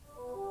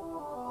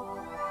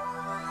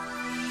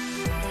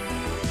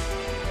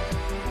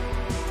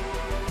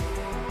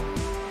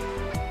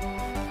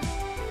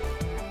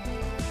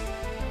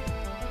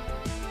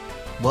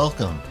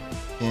Welcome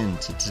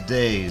into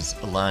today's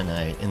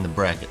Illini in the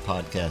Bracket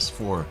podcast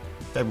for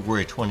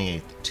February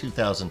 28th,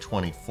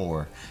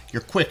 2024.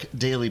 Your quick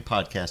daily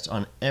podcast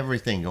on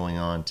everything going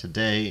on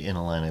today in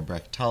Illini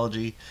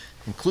bracketology,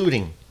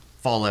 including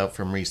fallout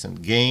from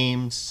recent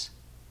games,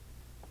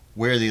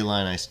 where the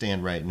Illini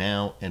stand right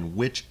now, and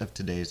which of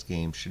today's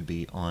games should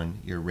be on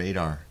your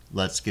radar.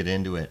 Let's get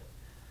into it.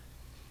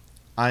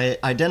 I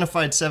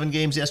identified 7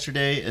 games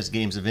yesterday as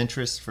games of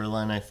interest for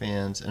Illini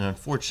fans, and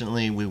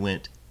unfortunately we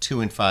went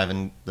 2-5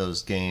 in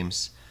those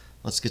games.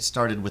 Let's get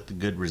started with the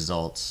good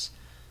results.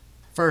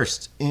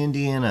 First,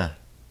 Indiana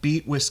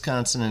beat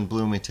Wisconsin in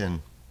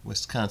Bloomington.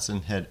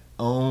 Wisconsin had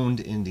owned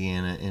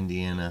Indiana.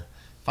 Indiana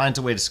finds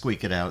a way to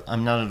squeak it out.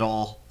 I'm not at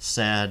all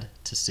sad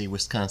to see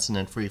Wisconsin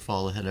in free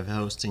fall ahead of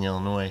hosting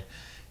Illinois.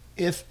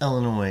 If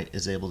Illinois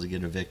is able to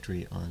get a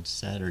victory on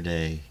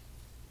Saturday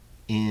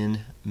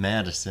in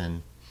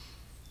Madison,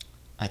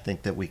 I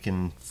think that we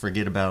can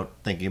forget about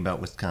thinking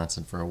about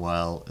Wisconsin for a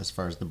while as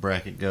far as the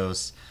bracket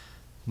goes.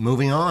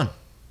 Moving on.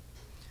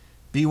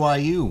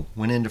 BYU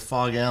went into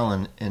Fog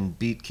Allen and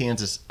beat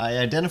Kansas. I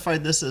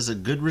identified this as a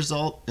good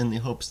result in the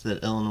hopes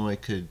that Illinois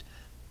could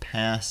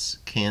pass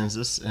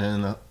Kansas,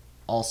 and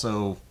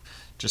also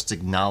just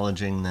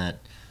acknowledging that,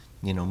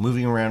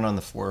 moving around on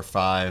the 4 or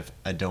 5,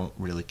 I don't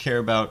really care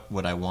about.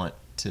 What I want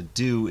to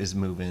do is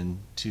move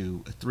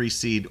into a 3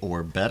 seed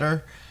or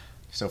better.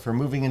 So for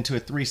moving into a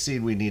 3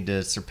 seed, we need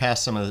to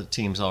surpass some of the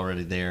teams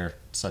already there,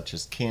 such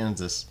as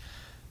Kansas,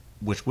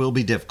 which will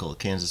be difficult.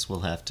 Kansas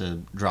will have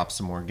to drop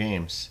some more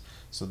games.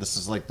 So this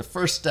is like the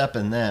first step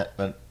in that,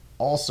 but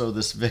also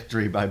this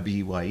victory by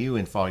BYU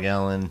in Fog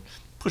Allen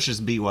pushes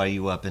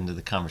BYU up into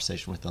the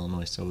conversation with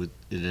Illinois, so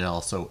it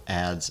also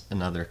adds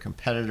another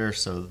competitor.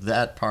 So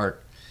that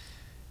part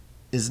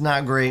is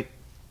not great,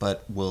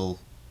 but we'll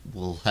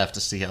have to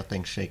see how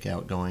things shake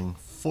out going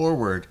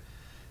forward.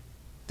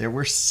 There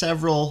were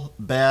several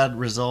bad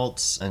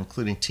results,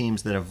 including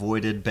teams that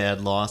avoided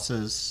bad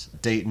losses.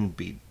 Dayton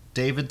beat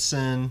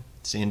Davidson.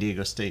 San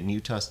Diego State and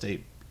Utah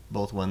State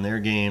both won their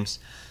games.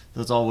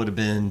 Those all would have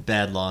been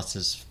bad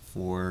losses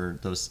for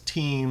those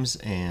teams,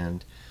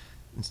 and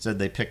instead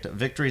they picked up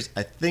victories.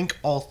 I think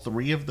all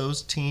 3 of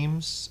those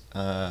teams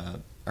are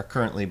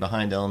currently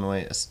behind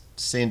Illinois.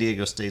 San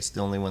Diego State's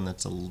the only one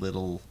that's a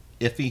little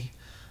iffy.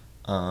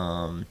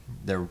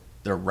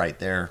 They're right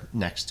there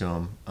next to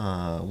them,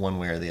 one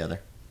way or the other.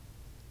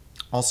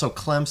 Also,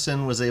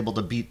 Clemson was able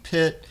to beat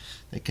Pitt.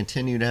 They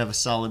continue to have a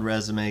solid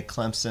resume.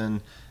 Clemson,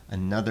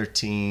 another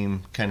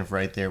team kind of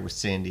right there with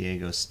San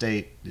Diego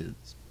State, is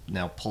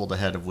now pulled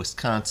ahead of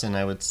Wisconsin,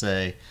 I would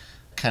say,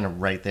 kind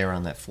of right there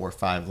on that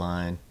 4-5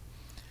 line.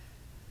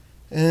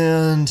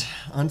 And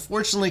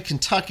unfortunately,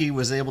 Kentucky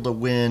was able to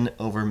win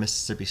over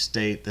Mississippi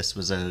State. This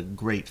was a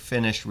great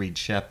finish. Reed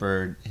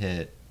Shepherd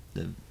hit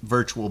the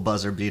virtual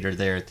buzzer beater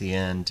there at the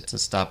end to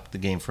stop the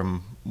game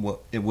from what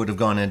it would have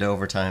gone into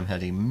overtime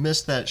had he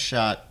missed that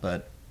shot,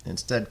 but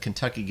instead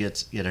Kentucky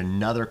gets yet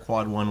another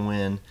quad 1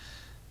 win.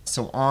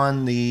 So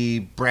on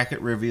the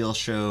bracket reveal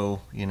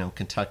show,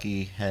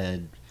 Kentucky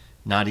had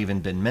not even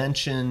been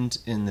mentioned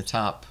in the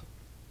top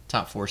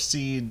 4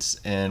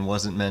 seeds, and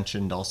wasn't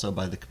mentioned also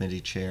by the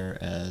committee chair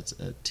as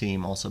a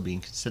team also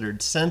being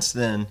considered. Since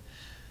then,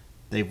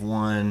 they've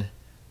won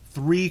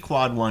 3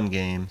 quad 1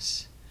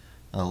 games.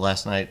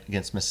 Last night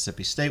against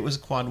Mississippi State was a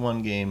quad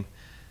 1 game,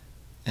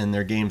 and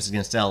their games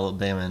against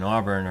Alabama and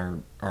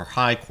Auburn are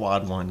high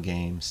quad 1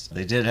 games.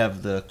 They did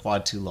have the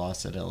quad 2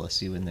 loss at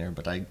LSU in there,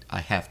 but I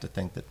have to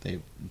think that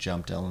they've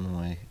jumped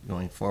Illinois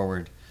going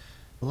forward.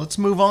 Let's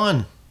move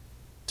on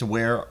to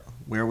where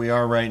we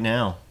are right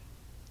now.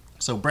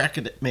 So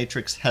bracket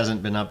matrix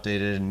hasn't been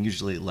updated, and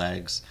usually it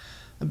lags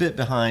a bit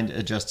behind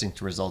adjusting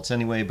to results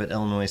anyway, but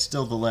Illinois is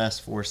still the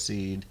last 4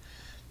 seed,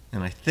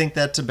 and I think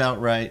that's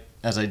about right.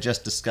 As I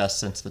just discussed,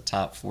 since the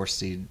top 4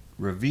 seed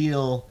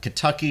reveal,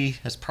 Kentucky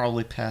has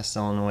probably passed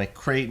Illinois.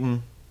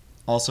 Creighton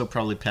also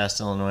probably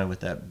passed Illinois with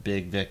that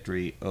big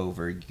victory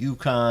over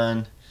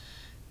UConn.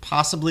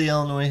 Possibly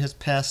Illinois has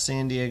passed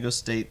San Diego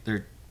State.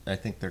 I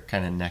think they're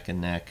kind of neck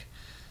and neck.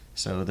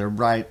 So they're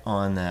right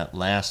on that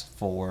last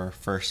 4,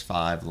 first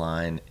 5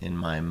 line in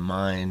my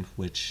mind,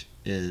 which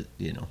is,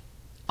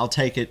 I'll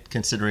take it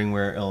considering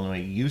where Illinois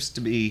used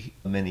to be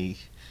many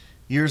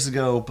years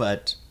ago,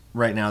 but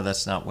right now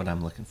that's not what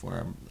I'm looking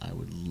for. I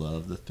would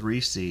love the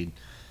 3 seed.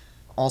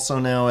 Also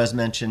now, as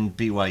mentioned,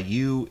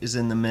 BYU is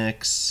in the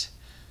mix.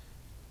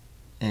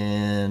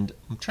 And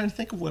I'm trying to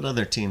think of what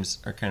other teams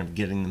are kind of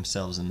getting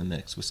themselves in the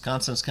mix.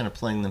 Wisconsin's kind of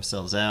playing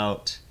themselves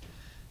out.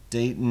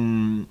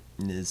 Dayton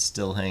is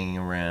still hanging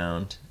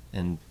around.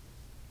 And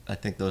I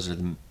think those are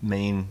the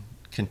main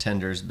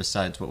contenders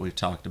besides what we've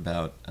talked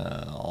about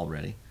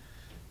already.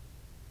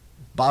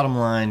 Bottom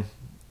line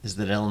is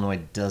that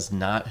Illinois does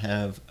not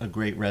have a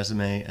great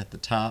resume at the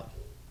top.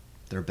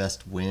 Their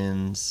best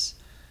wins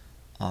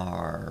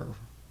are,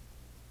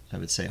 I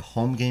would say, a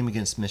home game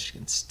against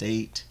Michigan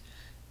State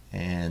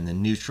and the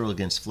neutral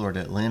against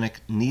Florida Atlantic.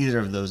 Neither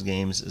of those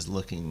games is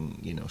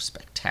looking,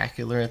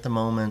 spectacular at the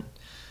moment.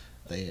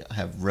 They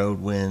have road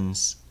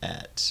wins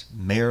at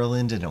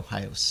Maryland and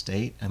Ohio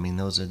State. I mean,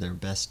 those are their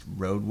best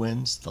road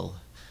wins.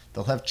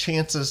 They'll have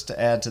chances to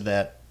add to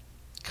that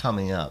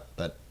coming up,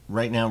 but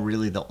right now,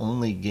 really the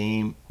only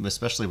game,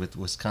 especially with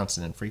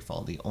Wisconsin and free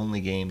fall, the only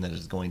game that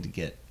is going to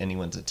get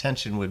anyone's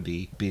attention would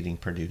be beating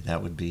Purdue.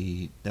 That would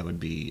be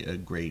a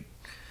great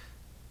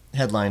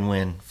headline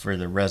win for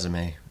their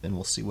resume, and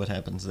we'll see what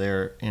happens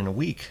there in a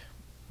week.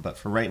 But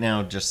for right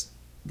now, just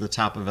the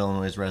top of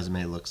Illinois'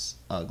 resume looks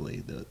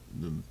ugly. The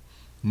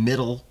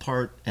middle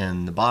part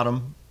and the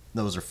bottom,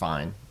 those are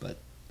fine, but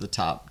the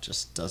top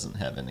just doesn't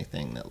have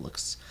anything that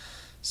looks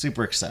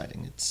super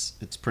exciting.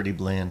 It's pretty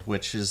bland,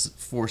 which is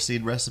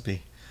 4-seed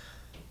recipe.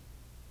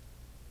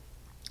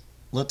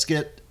 Let's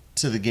get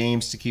to the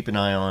games to keep an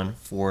eye on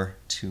for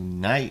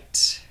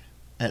tonight.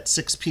 At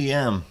 6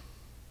 p.m.,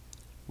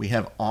 we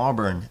have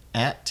Auburn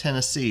at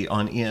Tennessee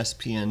on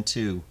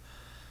ESPN2.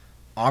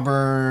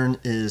 Auburn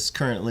is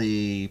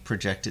currently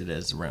projected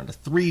as around a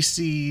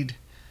 3-seed.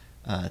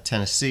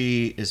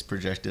 Tennessee is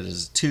projected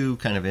as a 2,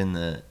 kind of in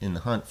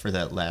the hunt for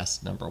that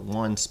last number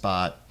 1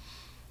 spot.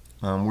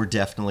 We're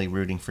definitely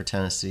rooting for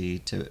Tennessee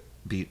to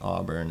beat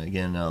Auburn.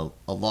 Again, a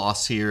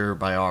loss here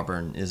by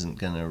Auburn isn't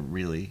going to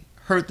really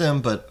hurt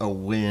them, but a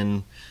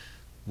win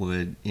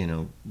would,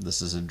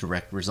 this is a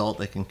direct result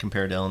they can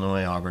compare to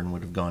Illinois. Auburn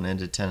would have gone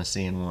into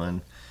Tennessee and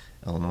won.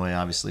 Illinois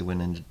obviously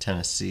went into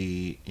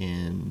Tennessee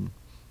in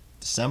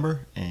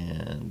December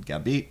and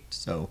got beat.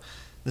 So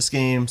this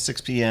game,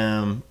 6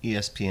 p.m.,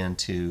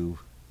 ESPN2,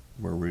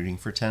 we're rooting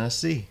for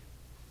Tennessee.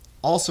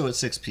 Also at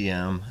 6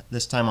 p.m.,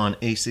 this time on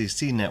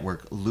ACC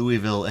Network,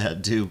 Louisville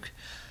at Duke.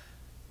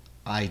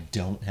 I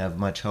don't have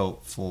much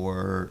hope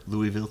for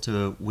Louisville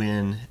to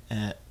win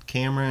at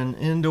Cameron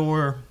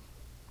Indoor.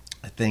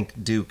 I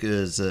think Duke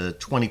is a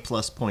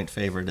 20-plus point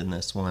favorite in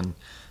this one,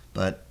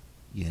 but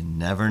you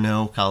never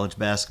know. College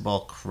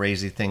basketball,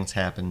 crazy things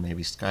happen.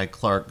 Maybe Sky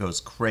Clark goes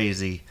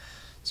crazy.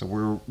 So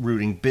we're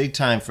rooting big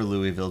time for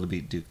Louisville to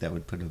beat Duke. That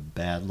would put a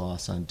bad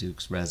loss on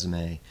Duke's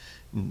resume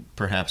and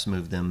perhaps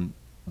move them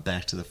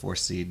back to the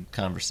 4-seed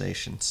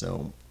conversation.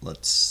 So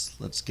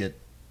let's get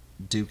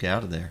Duke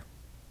out of there.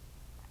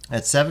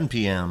 At 7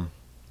 p.m.,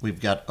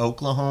 we've got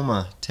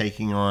Oklahoma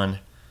taking on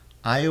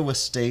Iowa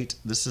State.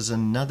 This is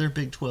another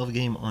Big 12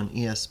 game on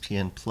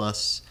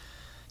ESPN+.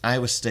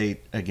 Iowa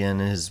State, again,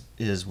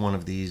 is one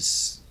of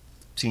these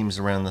teams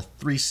around the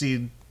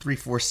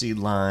 3-4 seed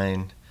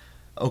line.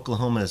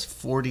 Oklahoma is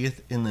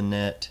 40th in the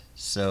net,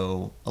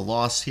 so a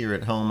loss here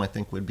at home I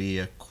think would be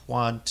a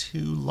quad 2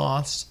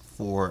 loss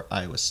for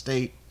Iowa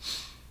State.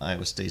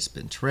 Iowa State's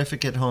been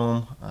terrific at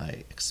home.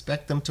 I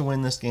expect them to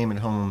win this game at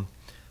home,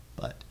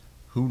 but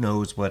who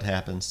knows what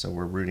happens, so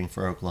we're rooting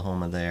for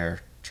Oklahoma there,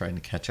 trying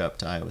to catch up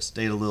to Iowa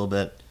State a little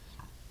bit.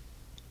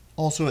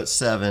 Also at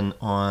 7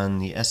 on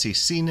the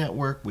SEC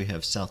network, we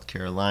have South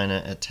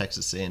Carolina at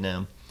Texas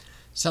A&M.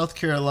 South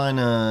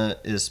Carolina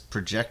is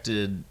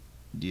projected,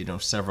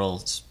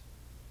 several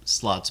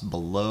slots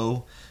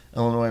below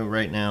Illinois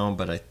right now,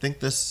 but I think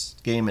this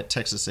game at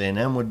Texas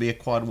A&M would be a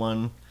quad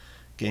 1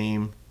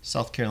 game.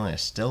 South Carolina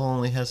still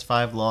only has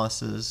 5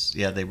 losses.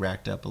 Yeah, they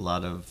racked up a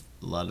lot of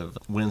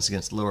wins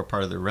against the lower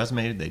part of their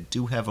resume. They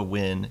do have a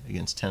win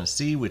against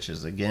Tennessee, which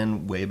is,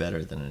 again, way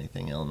better than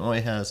anything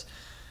Illinois has.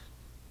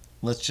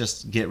 Let's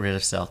just get rid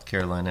of South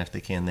Carolina if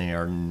they can. They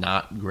are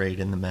not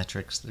great in the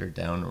metrics. They're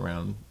down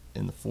around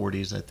in the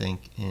 40s, I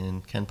think,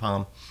 in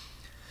KenPom.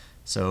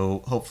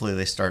 So hopefully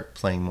they start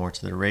playing more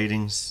to their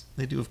ratings.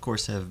 They do, of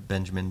course, have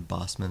Benjamin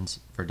Bosman's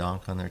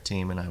Verdonk on their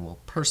team, and I will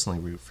personally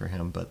root for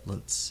him, but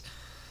let's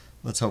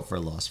hope for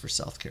a loss for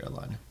South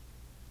Carolina.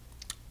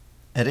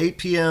 At 8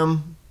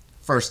 p.m.,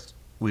 first,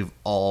 we've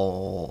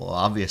all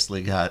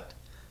obviously got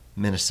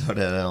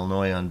Minnesota at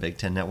Illinois on Big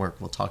Ten Network.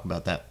 We'll talk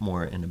about that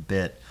more in a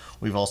bit.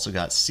 We've also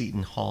got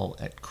Seton Hall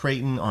at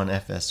Creighton on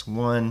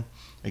FS1.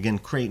 Again,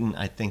 Creighton,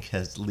 I think,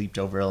 has leaped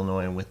over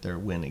Illinois with their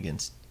win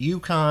against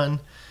UConn.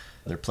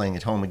 They're playing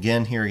at home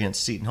again here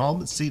against Seton Hall,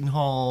 but Seton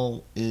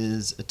Hall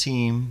is a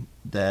team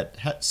that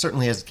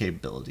certainly has the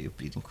capability of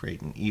beating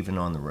Creighton, even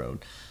on the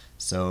road.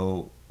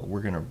 So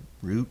we're going to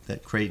root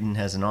that Creighton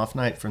has an off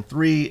night from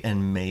 3,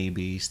 and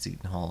maybe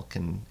Seton Hall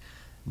can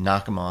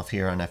knock them off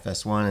here on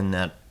FS1, and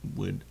that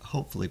would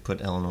hopefully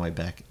put Illinois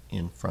back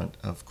in front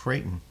of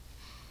Creighton.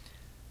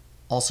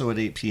 Also at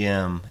 8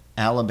 p.m.,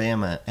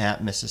 Alabama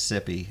at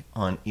Mississippi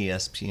on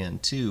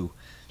ESPN2.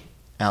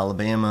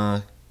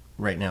 Alabama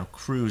right now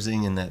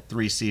cruising in that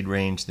 3-seed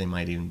range. They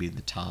might even be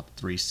the top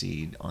 3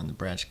 seed on the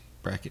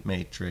bracket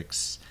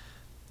matrix.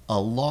 A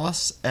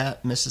loss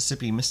at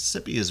Mississippi.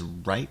 Mississippi is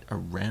right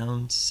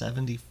around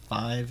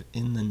 75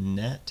 in the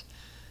net.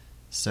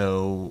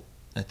 So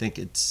I think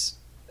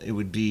it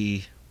would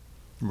be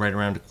right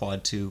around a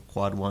quad 2,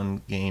 quad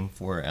 1 game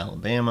for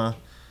Alabama.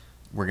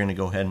 We're going to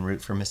go ahead and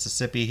root for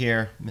Mississippi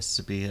here.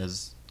 Mississippi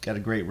has got a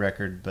great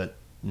record, but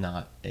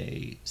not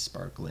a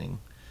sparkling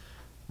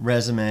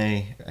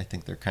resume. I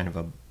think they're kind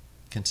of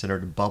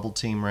considered a bubble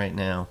team right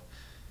now.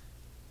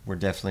 We're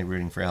definitely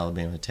rooting for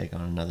Alabama to take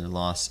on another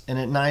loss. And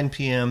at 9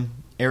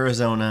 p.m.,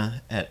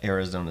 Arizona at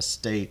Arizona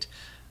State.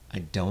 I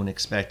don't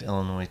expect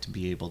Illinois to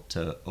be able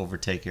to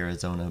overtake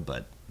Arizona,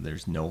 but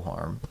there's no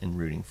harm in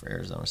rooting for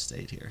Arizona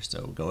State here.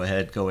 So go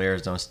ahead, go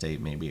Arizona State.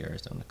 Maybe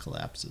Arizona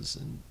collapses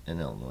and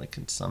Illinois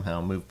can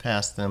somehow move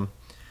past them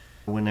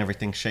when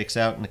everything shakes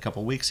out in a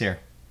couple weeks here.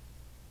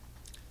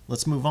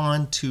 Let's move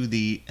on to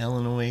the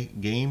Illinois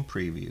game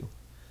preview.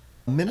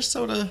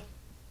 Minnesota,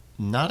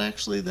 not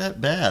actually that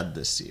bad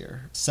this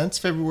year. Since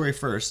February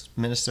 1st,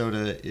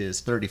 Minnesota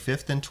is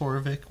 35th in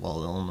Torvik,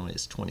 while Illinois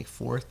is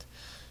 24th.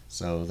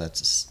 So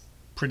that's a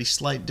pretty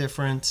slight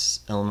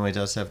difference. Illinois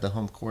does have the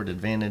home court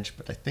advantage,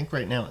 but I think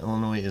right now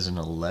Illinois is an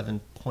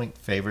 11-point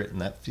favorite,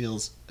 and that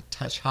feels a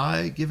touch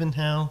high given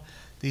how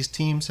these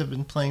teams have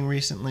been playing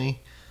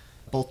recently.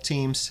 Both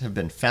teams have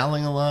been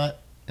fouling a lot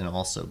and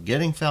also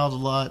getting fouled a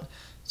lot,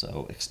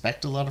 so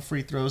expect a lot of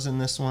free throws in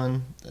this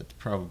one. That's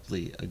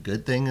probably a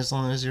good thing as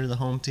long as you're the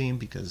home team,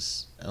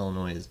 because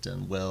Illinois has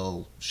done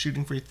well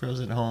shooting free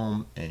throws at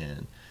home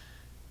and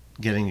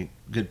getting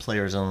good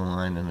players on the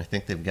line, and I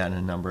think they've gotten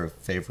a number of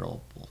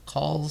favorable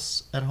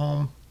calls at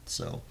home.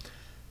 So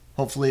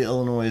hopefully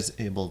Illinois is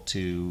able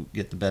to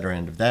get the better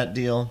end of that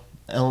deal.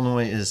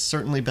 Illinois is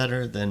certainly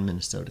better than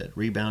Minnesota at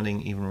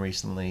rebounding even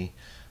recently,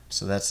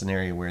 so that's an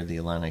area where the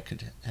Illini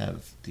could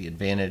have the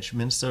advantage.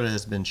 Minnesota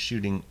has been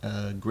shooting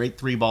a great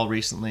three ball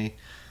recently.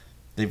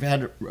 They've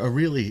had a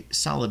really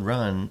solid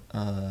run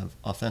of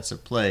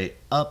offensive play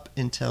up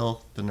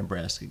until the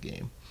Nebraska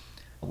game,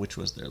 which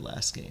was their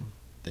last game.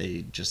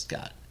 They just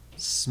got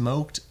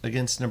smoked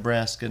against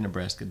Nebraska.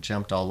 Nebraska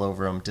jumped all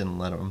over them, didn't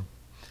let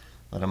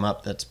them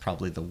up. That's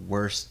probably the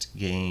worst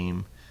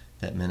game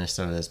that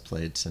Minnesota has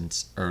played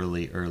since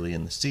early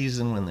in the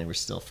season when they were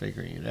still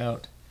figuring it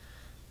out.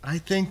 I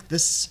think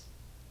this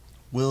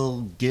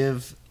will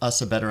give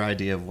us a better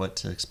idea of what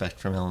to expect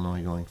from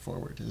Illinois going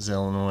forward. Is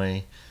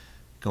Illinois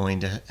going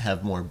to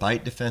have more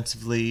bite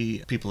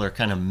defensively? People are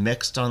kind of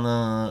mixed on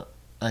the,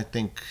 I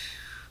think,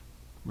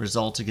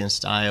 result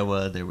against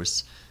Iowa. There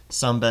was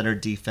some better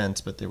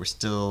defense, but there were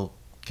still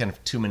kind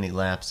of too many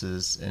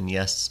lapses. And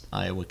yes,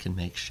 Iowa can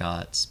make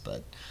shots,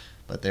 but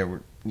there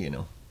were,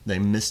 they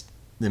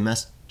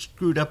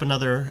screwed up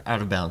another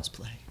out of bounds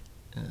play.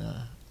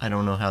 I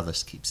don't know how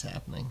this keeps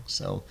happening.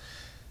 So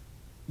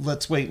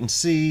let's wait and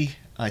see.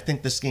 I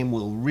think this game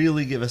will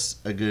really give us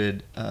a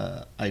good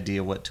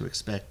idea what to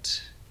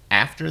expect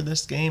after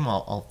this game.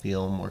 I'll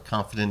feel more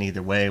confident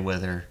either way,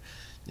 whether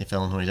if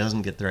Illinois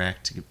doesn't get their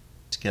act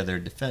together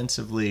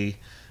defensively,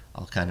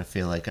 I'll kind of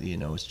feel like,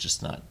 it's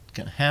just not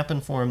going to happen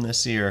for them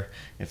this year.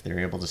 If they're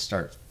able to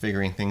start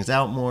figuring things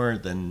out more,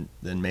 then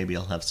maybe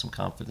I'll have some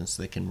confidence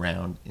they can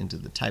round into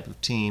the type of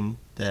team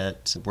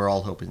that we're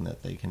all hoping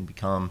that they can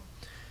become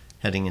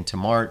heading into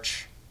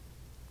March.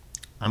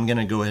 I'm going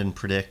to go ahead and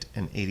predict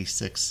an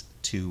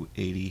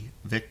 86-80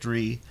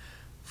 victory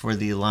for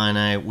the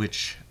Illini,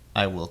 which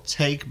I will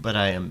take, but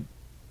I am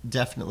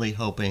definitely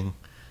hoping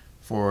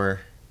for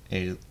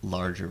a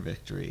larger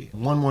victory.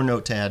 One more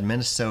note to add,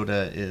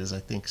 Minnesota is, I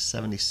think,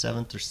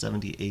 77th or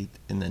 78th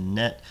in the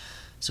net.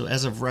 So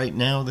as of right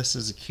now, this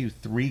is a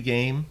Q3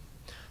 game.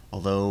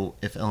 Although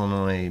if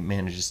Illinois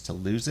manages to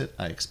lose it,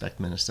 I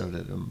expect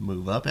Minnesota to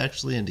move up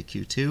actually into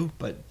Q2,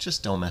 but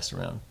just don't mess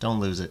around.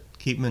 Don't lose it.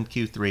 Keep them in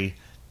Q3.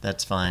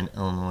 That's fine.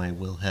 Illinois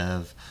will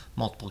have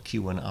multiple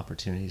Q1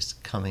 opportunities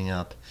coming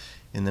up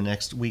in the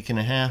next week and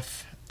a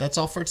half. That's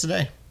all for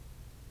today.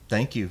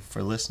 Thank you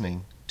for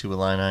listening to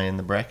Illini in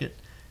the Bracket.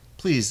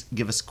 Please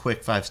give us a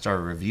quick 5-star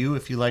review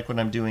if you like what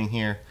I'm doing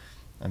here.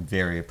 I'm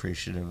very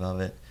appreciative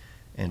of it.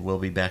 And we'll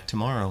be back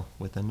tomorrow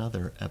with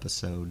another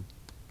episode.